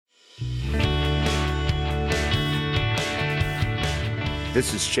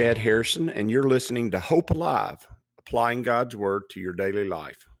This is Chad Harrison, and you're listening to Hope Alive, applying God's Word to your daily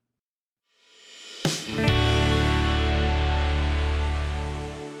life.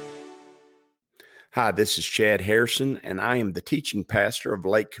 Hi, this is Chad Harrison, and I am the teaching pastor of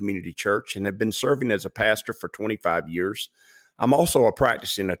Lake Community Church and have been serving as a pastor for 25 years. I'm also a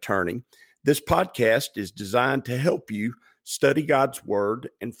practicing attorney. This podcast is designed to help you study God's Word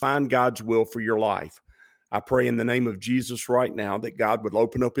and find God's will for your life. I pray in the name of Jesus right now that God would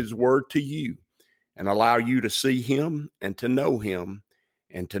open up His Word to you and allow you to see Him and to know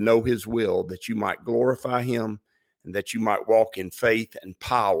His will, that you might glorify Him and that you might walk in faith and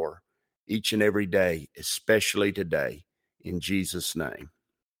power each and every day, especially today, in Jesus' name.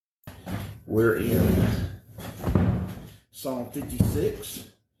 We're in Psalm 56.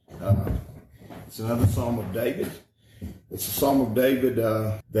 It's another Psalm of David. It's a Psalm of David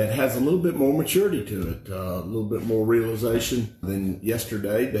that has a little bit more maturity to it, a little bit more realization than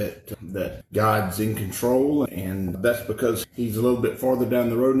yesterday that God's in control, and that's because he's a little bit farther down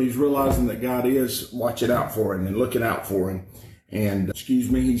the road and he's realizing that God is watching out for him and looking out for him. And,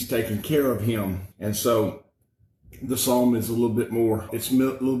 he's taking care of him. And so the Psalm is a little bit more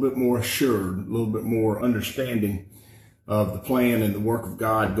assured, a little bit more understanding of the plan and the work of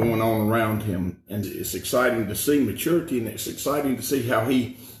God going on around him. And it's exciting to see maturity, and it's exciting to see how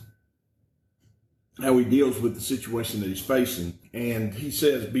he deals with the situation that he's facing. And he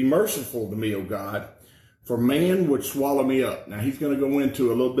says, "Be merciful to me, O God, for man would swallow me up." Now he's going to go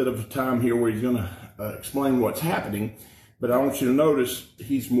into a little bit of a time here where he's going to explain what's happening. But I want you to notice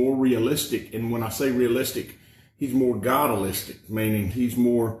he's more realistic. And when I say realistic, he's more Godalistic, meaning his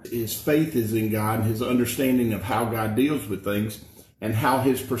faith is in God and his understanding of how God deals with things and how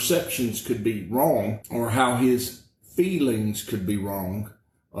his perceptions could be wrong, or how his feelings could be wrong,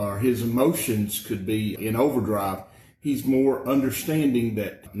 or his emotions could be in overdrive. He's more understanding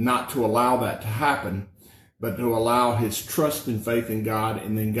that not to allow that to happen, but to allow his trust and faith in God,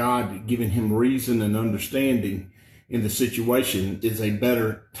 and then God giving him reason and understanding in the situation is a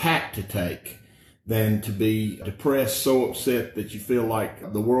better tack to take than to be depressed, so upset that you feel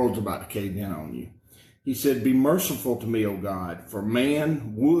like the world's about to cave in on you. He said, "Be merciful to me, O God, for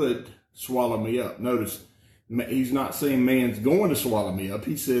man would swallow me up." Notice, he's not saying man's going to swallow me up.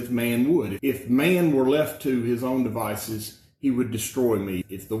 He says man would. If man were left to his own devices, he would destroy me.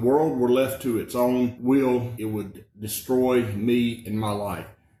 If the world were left to its own will, it would destroy me and my life.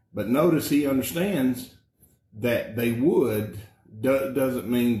 But notice he understands that they would doesn't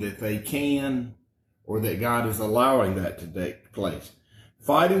mean that they can, or that God is allowing that to take place.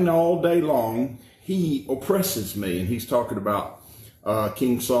 "Fighting all day long, he oppresses me." And he's talking about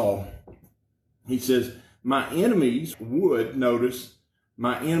King Saul. He says, my enemies would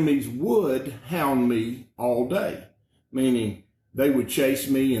hound me all day. Meaning they would chase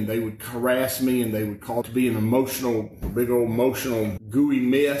me and they would harass me and they would cause to be an big old emotional gooey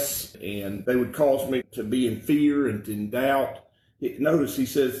mess. And they would cause me to be in fear and in doubt. Notice he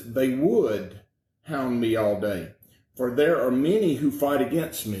says they would hound me all day. "For there are many who fight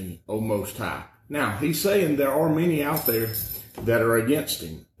against me, O Most High." Now, he's saying there are many out there that are against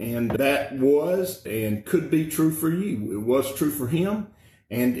him. And that was and could be true for you. It was true for him,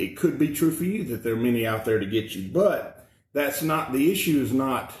 and it could be true for you that there are many out there to get you. But that's not, the issue is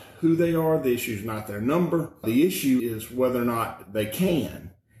not who they are. The issue is not their number. The issue is whether or not they can.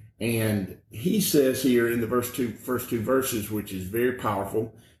 And he says here in the first two verses, which is very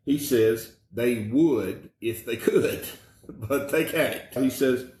powerful, he says, they would if they could, but they can't. He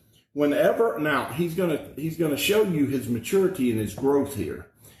says, now he's going to show you his maturity and his growth here.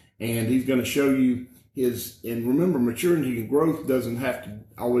 And he's going to show you and remember, maturity and growth doesn't have to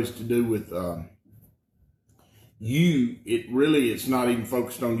always to do with you. It's not even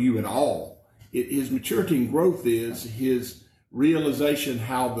focused on you at all. His maturity and growth is his realization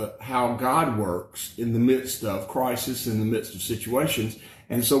how God works in the midst of crisis, in the midst of situations.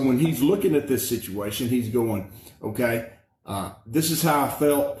 And so when he's looking at this situation, he's going, okay, this is how I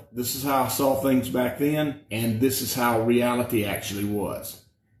felt, this is how I saw things back then, and this is how reality actually was.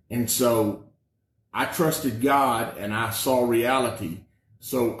 And so I trusted God and I saw reality.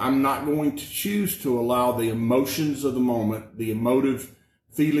 So I'm not going to choose to allow the emotions of the moment, the emotive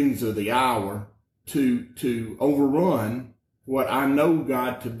feelings of the hour to overrun what I know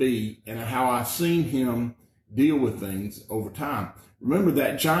God to be and how I've seen him deal with things over time. Remember,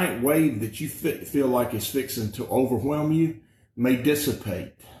 that giant wave that you feel like is fixing to overwhelm you may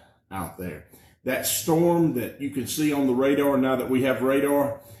dissipate out there. That storm that you can see on the radar now that we have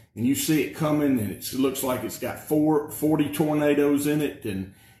radar, and you see it coming, and it looks like it's got 40 tornadoes in it,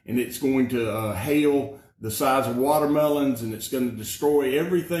 and it's going to hail the size of watermelons, and it's going to destroy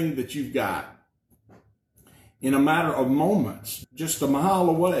everything that you've got. In a matter of moments, just a mile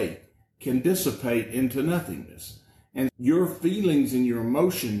away, can dissipate into nothingness. And your feelings and your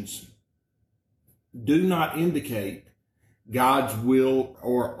emotions do not indicate God's will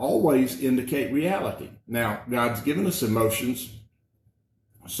or always indicate reality. Now, God's given us emotions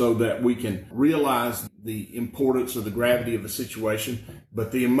so that we can realize the importance of the gravity of a situation,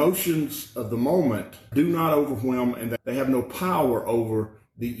 but the emotions of the moment do not overwhelm, and they have no power over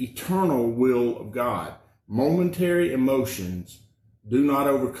the eternal will of God. Momentary emotions do not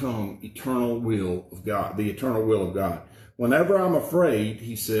overcome eternal will of God, the eternal will of God. Whenever I'm afraid,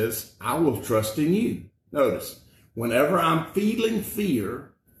 he says, I will trust in you. Notice, whenever I'm feeling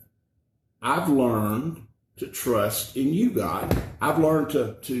fear, I've learned to trust in you, God. I've learned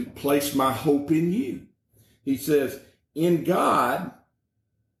to place my hope in you. He says, in God,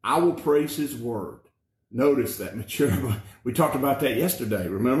 I will praise his word. Notice that maturity. We talked about that yesterday,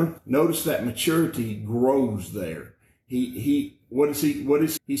 remember? Notice that maturity grows there. What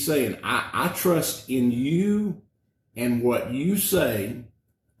is he saying? I trust in you and what you say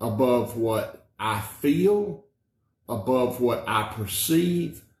above what I feel, above what I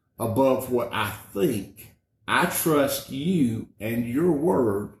perceive, above what I think. I trust you and your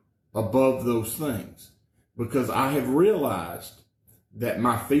word above those things, because I have realized that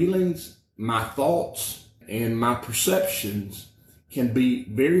my feelings, my thoughts, and my perceptions can be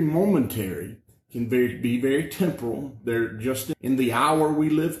very momentary, can be very temporal. They're just in the hour we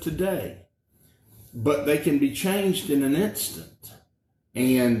live today, but they can be changed in an instant.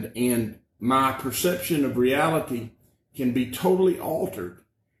 And my perception of reality can be totally altered,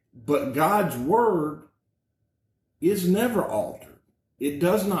 but God's word is never altered. It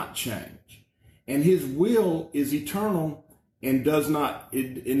does not change. And his will is eternal and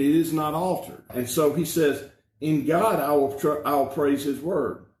it is not altered. And so he says, in God, I will praise his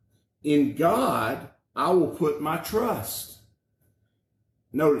word. In God, I will put my trust.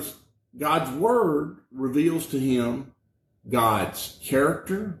 Notice, God's word reveals to him God's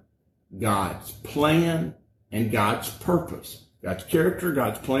character, God's plan, and God's purpose. God's character,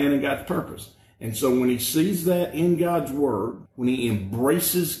 God's plan, and God's purpose. And so when he sees that in God's word, when he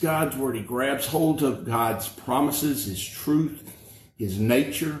embraces God's word, he grabs hold of God's promises, his truth, his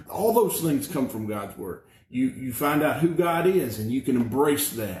nature. All those things come from God's word. You find out who God is, and you can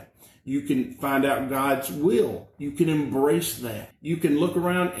embrace that. You can find out God's will. You can embrace that. You can look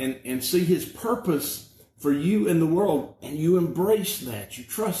around and see his purpose for you in the world, and you embrace that. You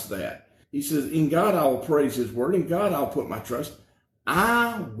trust that. He says, in God I will praise his word. In God I'll put my trust.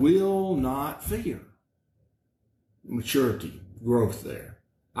 I will not fear. Maturity, growth there.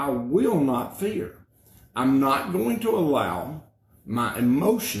 I will not fear. I'm not going to allow my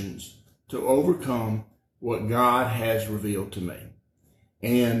emotions to overcome what God has revealed to me.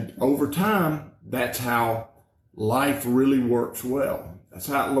 And over time, that's how life really works well. That's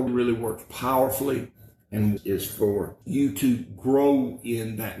how it really works powerfully, and is for you to grow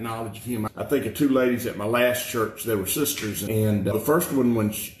in that knowledge of him. I think of two ladies at my last church. They were sisters, and the first one,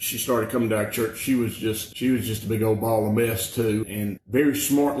 when she started coming to our church, she was just a big old ball of mess too. And very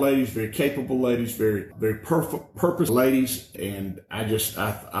smart ladies, very capable ladies, very purpose ladies. And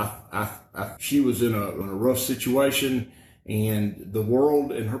she was in a rough situation, and the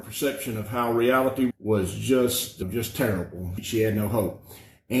world and her perception of how reality was just terrible. She had no hope.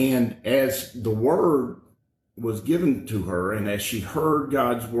 And as the word was given to her, and as she heard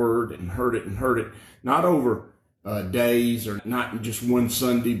God's word and heard it, not over days or not just one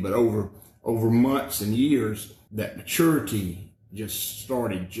Sunday, but over months and years, that maturity just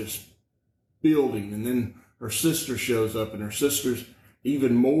started just building. And then her sister shows up, and her sister's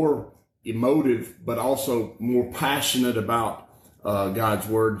even more emotive, but also more passionate about God's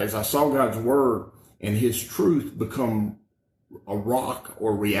word. As I saw God's word and his truth become a rock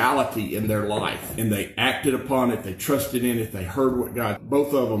or reality in their life, and they acted upon it, they trusted in it, they heard what God,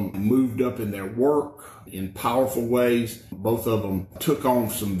 both of them moved up in their work in powerful ways. Both of them took on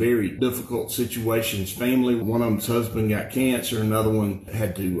some very difficult situations. Family, one of them's husband got cancer, another one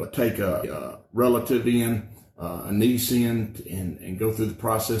had to take a relative in, a niece in, and go through the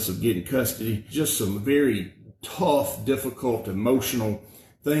process of getting custody. Just some very tough, difficult, emotional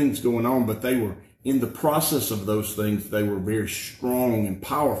things going on, but they were in the process of those things. They were very strong and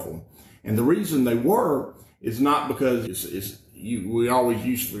powerful. And the reason they were is not because we always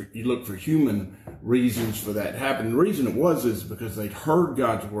you look for human reasons for that to happen. The reason it was is because they'd heard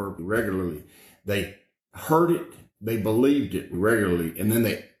God's word regularly. They heard it, they believed it regularly, and then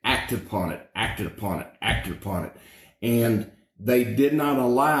they acted upon it. And they did not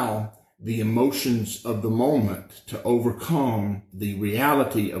allow the emotions of the moment to overcome the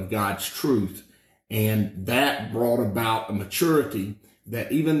reality of God's truth. And that brought about a maturity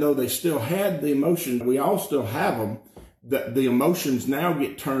that even though they still had the emotions, we all still have them, that the emotions now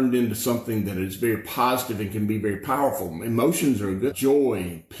get turned into something that is very positive and can be very powerful. Emotions are good.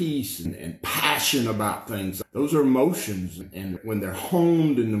 Joy, peace, and passion about things. Those are emotions. And when they're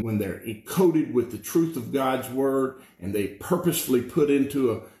honed and when they're encoded with the truth of God's word and they purposefully put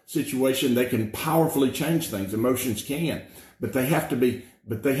into a situation, they can powerfully change things. Emotions can, but they have to be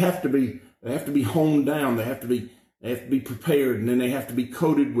honed down. They have to be prepared, and then they have to be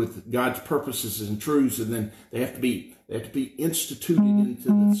coated with God's purposes and truths, and then they have to be instituted into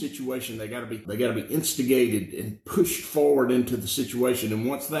the situation. They got to be instigated and pushed forward into the situation. And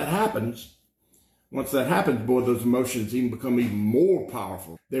once that happens, boy, those emotions become even more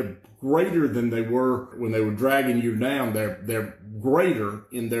powerful. They're greater than they were when they were dragging you down. They're greater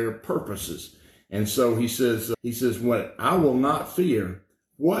in their purposes. And so he says, what I will not fear,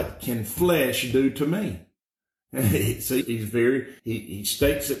 what can flesh do to me? See, he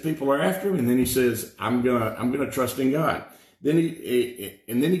states that people are after him, and then he says, I'm gonna trust in God. Then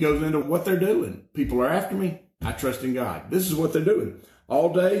he goes into what they're doing. People are after me. I trust in God. This is what they're doing.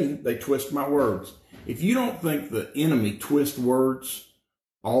 All day, they twist my words. If you don't think the enemy twists words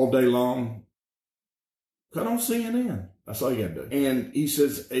all day long, cut on CNN. That's all you got to do. And he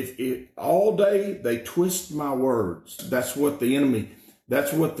says, if all day they twist my words, that's what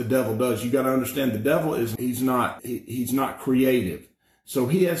the devil does. You got to understand the devil he's not creative. So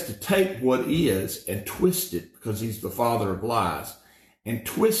he has to take what is and twist it, because he's the father of lies, and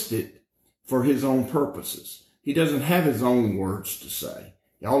twist it for his own purposes. He doesn't have his own words to say.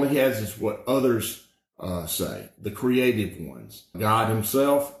 All he has is what others say, the creative ones, God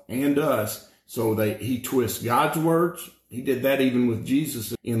himself and us. So he twists God's words. He did that even with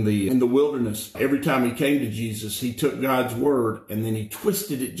Jesus in the wilderness. Every time he came to Jesus, he took God's word and then he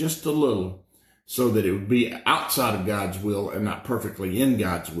twisted it just a little so that it would be outside of God's will and not perfectly in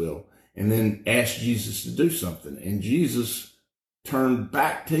God's will. And then asked Jesus to do something. And Jesus turned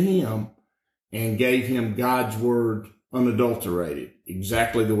back to him and gave him God's word unadulterated,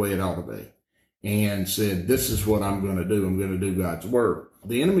 exactly the way it ought to be, and said, this is what I'm going to do. I'm going to do God's word.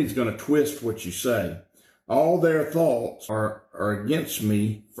 The enemy's going to twist what you say. All their thoughts are against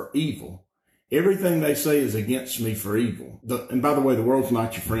me for evil. Everything they say is against me for evil. And by the way, the world's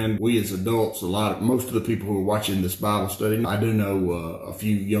not your friend. We as adults, most of the people who are watching this Bible study, I do know a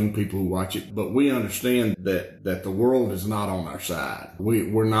few young people who watch it, but we understand that the world is not on our side.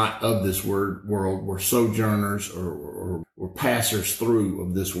 We're not of this world. We're sojourners or passers through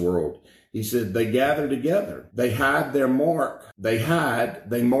of this world. He said, they gather together. They hide their mark. They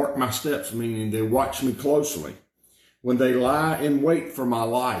mark my steps, meaning they watch me closely. When they lie in wait for my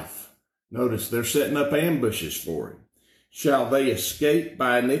life, notice they're setting up ambushes for him. Shall they escape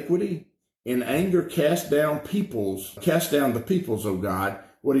by iniquity? In anger, cast down the peoples, O God.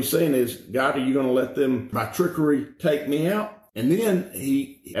 What he's saying is, God, are you going to let them by trickery take me out? And then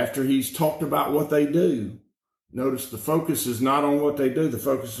after he's talked about what they do, notice the focus is not on what they do. The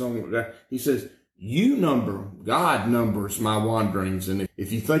focus is on what God. He says, God numbers my wanderings. And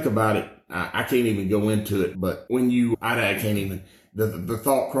if you think about it, I can't even go into it, but I can't even, the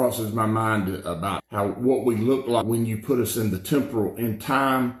thought crosses my mind about what we look like when you put us in the temporal, in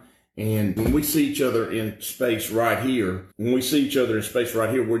time. And when we see each other in space right here, we're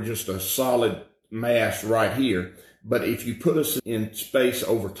just a solid mass right here. But if you put us in space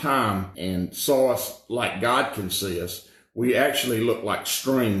over time and saw us like God can see us, we actually look like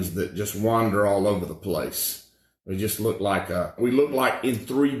strings that just wander all over the place. We just look like in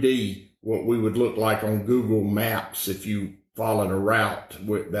 3D what we would look like on Google Maps if you followed a route.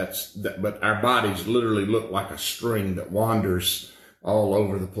 But our bodies literally look like a string that wanders all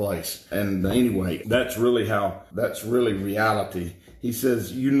over the place. And anyway, that's really reality. He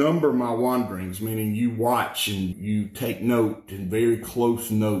says, you number my wanderings, meaning you watch and you take note and very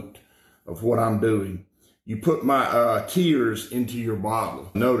close note of what I'm doing. You put my tears into your bottle.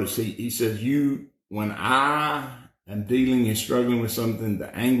 Notice he says, when I am dealing and struggling with something,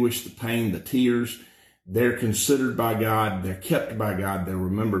 the anguish, the pain, the tears, they're considered by God, they're kept by God, they're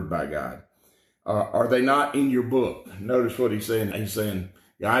remembered by God. Are they not in your book? Notice what he's saying. He's saying,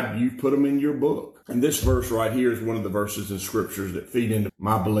 God, you put them in your book. And this verse right here is one of the verses in scriptures that feed into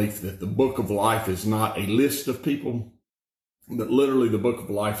my belief that the book of life is not a list of people, but literally the book of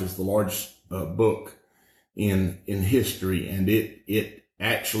life is the largest book in history. And it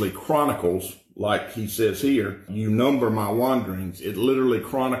actually chronicles, like he says here, you number my wanderings. It literally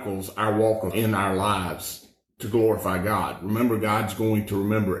chronicles our walk in our lives to glorify God. Remember, God's going to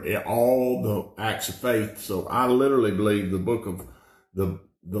remember all the acts of faith. So I literally believe the book of the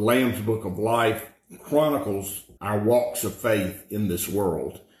Lamb's Book of Life chronicles our walks of faith in this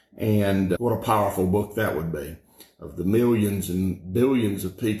world. And what a powerful book that would be, of the millions and billions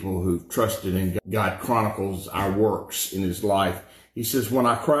of people who've trusted in God. God chronicles our works in his life. He says, when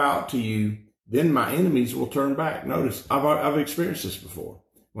I cry out to you, then my enemies will turn back. Notice, I've experienced this before.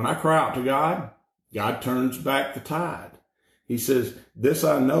 When I cry out to God, God turns back the tide. He says, this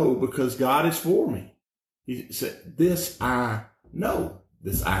I know because God is for me. He said, this I know.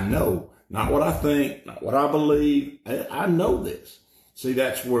 This I know. Not what I think, not what I believe. I know this. See,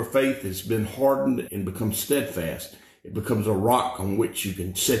 that's where faith has been hardened and becomes steadfast. It becomes a rock on which you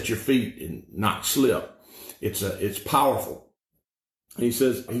can set your feet and not slip. It's powerful. He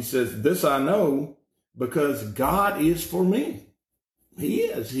says, this I know because God is for me. He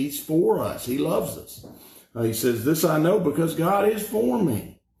is. He's for us. He loves us. He says, this I know because God is for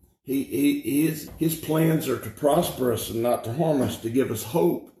me. His plans are to prosper us and not to harm us, to give us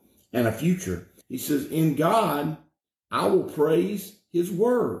hope and a future. He says, in God, I will praise his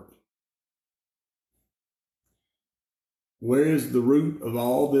word. Where is the root of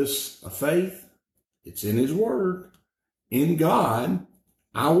all this faith? It's in his word. In God,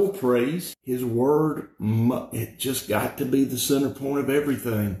 I will praise his word. It just got to be the center point of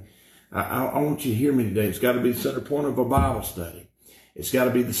everything. I want you to hear me today. It's got to be the center point of a Bible study. It's got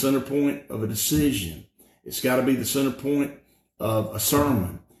to be the center point of a decision. It's got to be the center point of a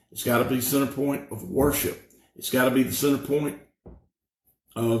sermon. It's got to be the center point of worship. It's got to be the center point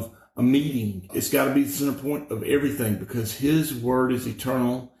of a meeting. It's got to be the center point of everything, because his word is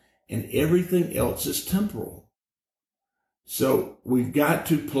eternal and everything else is temporal. So we've got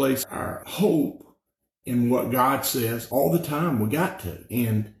to place our hope in what God says all the time. We got to.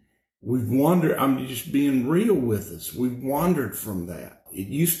 And we've wandered. I'm just being real with us. We've wandered from that. It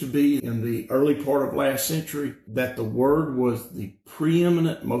used to be in the early part of last century that the word was the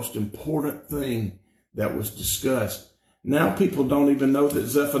preeminent, most important thing that was discussed. Now people don't even know that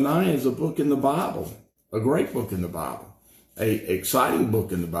Zephaniah is a book in the Bible, a great book in the Bible, an exciting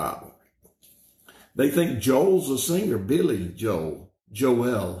book in the Bible. They think Joel's a singer. Billy Joel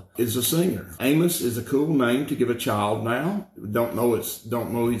is a singer. Amos is a cool name to give a child now. Don't know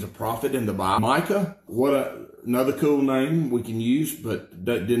he's a prophet in the Bible. Micah, another cool name we can use, but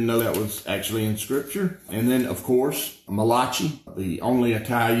didn't know that was actually in Scripture. And then, of course, Malachi, the only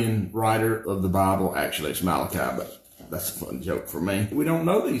Italian writer of the Bible. Actually, it's Malachi, but that's a fun joke for me. We don't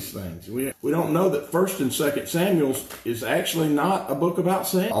know these things. We don't know that 1st and 2nd Samuel is actually not a book about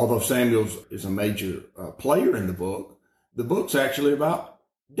Samuel. Although Samuel is a major player in the book, the book's actually about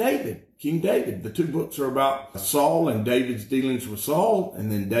David, King David. The two books are about Saul and David's dealings with Saul, and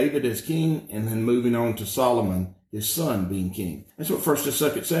then David as king, and then moving on to Solomon, his son, being king. That's what 1st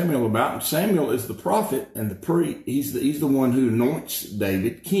and 2nd Samuel are about. And Samuel is the prophet and the priest. He's the one who anoints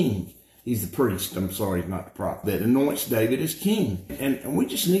David king. He's the priest, not the prophet, that anoints David as king. And we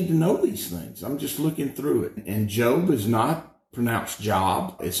just need to know these things. I'm just looking through it. And Job is not pronounced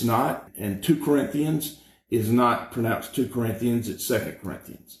Job. It's not. And 2 Corinthians is not pronounced 2 Corinthians. It's 2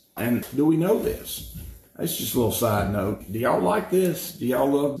 Corinthians. And do we know this? That's just a little side note. Do y'all like this? Do y'all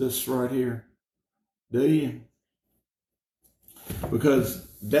love this right here? Do you? Because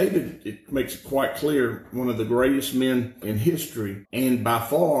David, it makes it quite clear, one of the greatest men in history, and by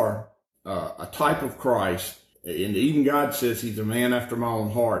far a type of Christ, and even God says he's a man after my own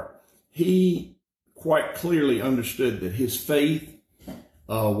heart. He quite clearly understood that his faith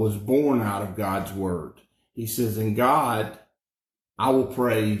was born out of God's word. He says, in God, I will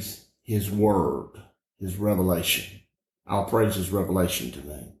praise his word, his revelation. I'll praise his revelation to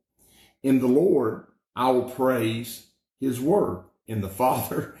me. In the Lord, I will praise his word. In the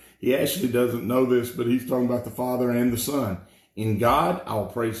Father, he actually doesn't know this, but he's talking about the Father and the Son. In God, I will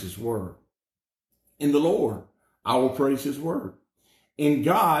praise his word. In the Lord, I will praise his word. In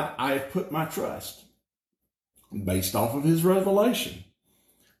God, I have put my trust. Based off of his revelation,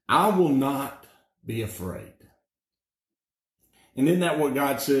 I will not be afraid. And isn't that what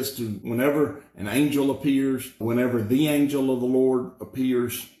God says to whenever an angel appears, whenever the angel of the Lord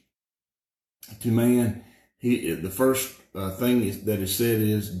appears to man, the first thing that is said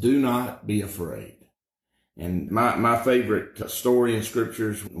is, do not be afraid. And my favorite story in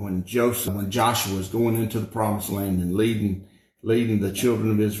scriptures, when Joshua is going into the promised land and leading the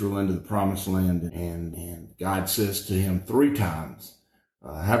children of Israel into the promised land, and God says to him 3 times,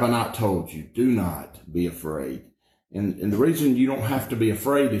 have I not told you, do not be afraid. And the reason you don't have to be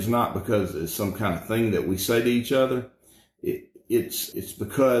afraid is not because it's some kind of thing that we say to each other. It's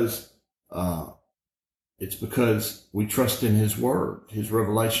because It's because we trust in his word. His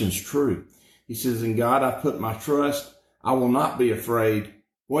revelation is true. He says, in God I put my trust. I will not be afraid.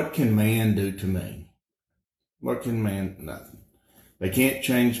 What can man do to me? What can man? Nothing. They can't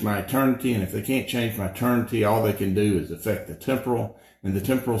change my eternity. And if they can't change my eternity, all they can do is affect the temporal. And the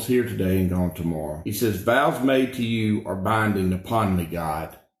temporal's here today and gone tomorrow. He says, vows made to you are binding upon me,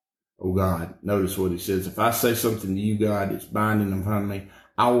 God. Oh God, notice what he says. If I say something to you, God, it's binding upon me.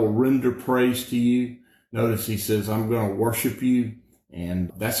 I will render praise to you. Notice he says, I'm going to worship you.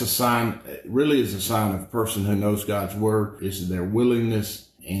 And that's a sign, it really is a sign of a person who knows God's word, is their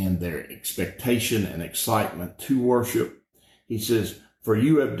willingness and their expectation and excitement to worship. He says, for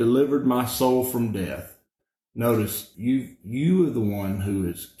you have delivered my soul from death. Notice you are the one who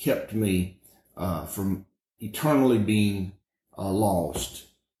has kept me from eternally being lost.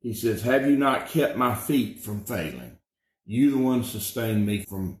 He says, have you not kept my feet from failing? You the one sustained me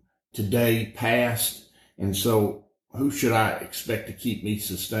from today past. And so who should I expect to keep me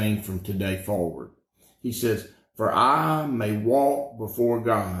sustained from today forward? He says, for I may walk before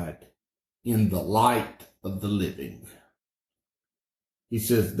God in the light of the living. He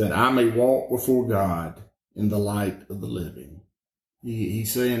says that I may walk before God in the light of the living.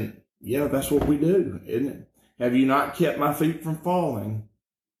 He's saying, yeah, that's what we do, isn't it? Have you not kept my feet from falling,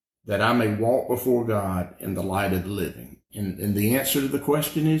 that I may walk before God in the light of the living? And the answer to the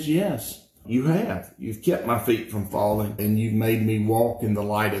question is yes, you have. You've kept my feet from falling, and you've made me walk in the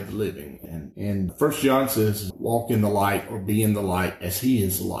light of the living. And 1 John says, walk in the light or be in the light as he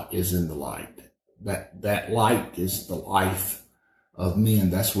is in the light. That light is the life of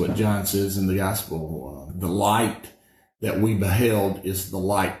men. That's what John says in the gospel. The light that we beheld is the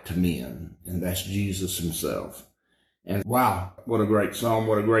light to men, and that's Jesus himself. And wow, what a great psalm.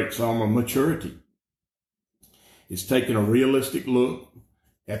 What a great psalm of maturity. It's taking a realistic look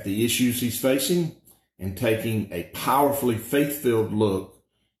at the issues he's facing and taking a powerfully faith-filled look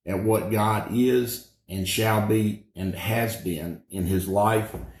at what God is and shall be and has been in his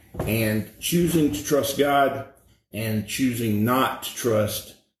life, and choosing to trust God and choosing not to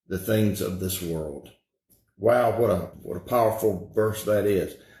trust the things of this world. Wow, what a powerful verse that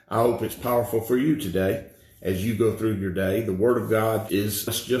is. I hope it's powerful for you today as you go through your day. The Word of God is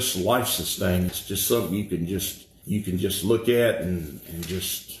just life-sustaining. It's just something you can just look at and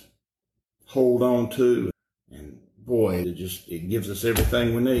just hold on to. And boy, it gives us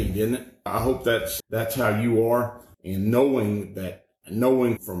everything we need, isn't it? I hope that's how you are. And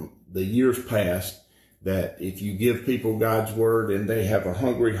knowing from the years past that if you give people God's word and they have a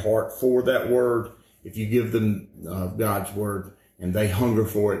hungry heart for that word, if you give them God's word and they hunger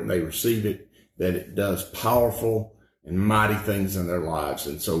for it and they receive it, that it does powerful and mighty things in their lives.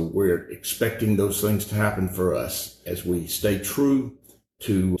 And so we're expecting those things to happen for us as we stay true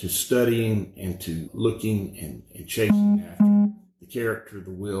to studying and to looking and chasing after the character, the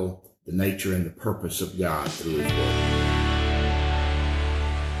will, the nature, and the purpose of God through his word.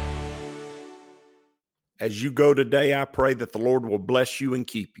 As you go today, I pray that the Lord will bless you and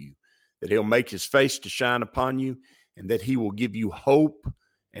keep you, that he'll make his face to shine upon you, and that he will give you hope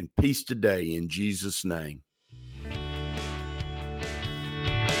and peace today in Jesus' name.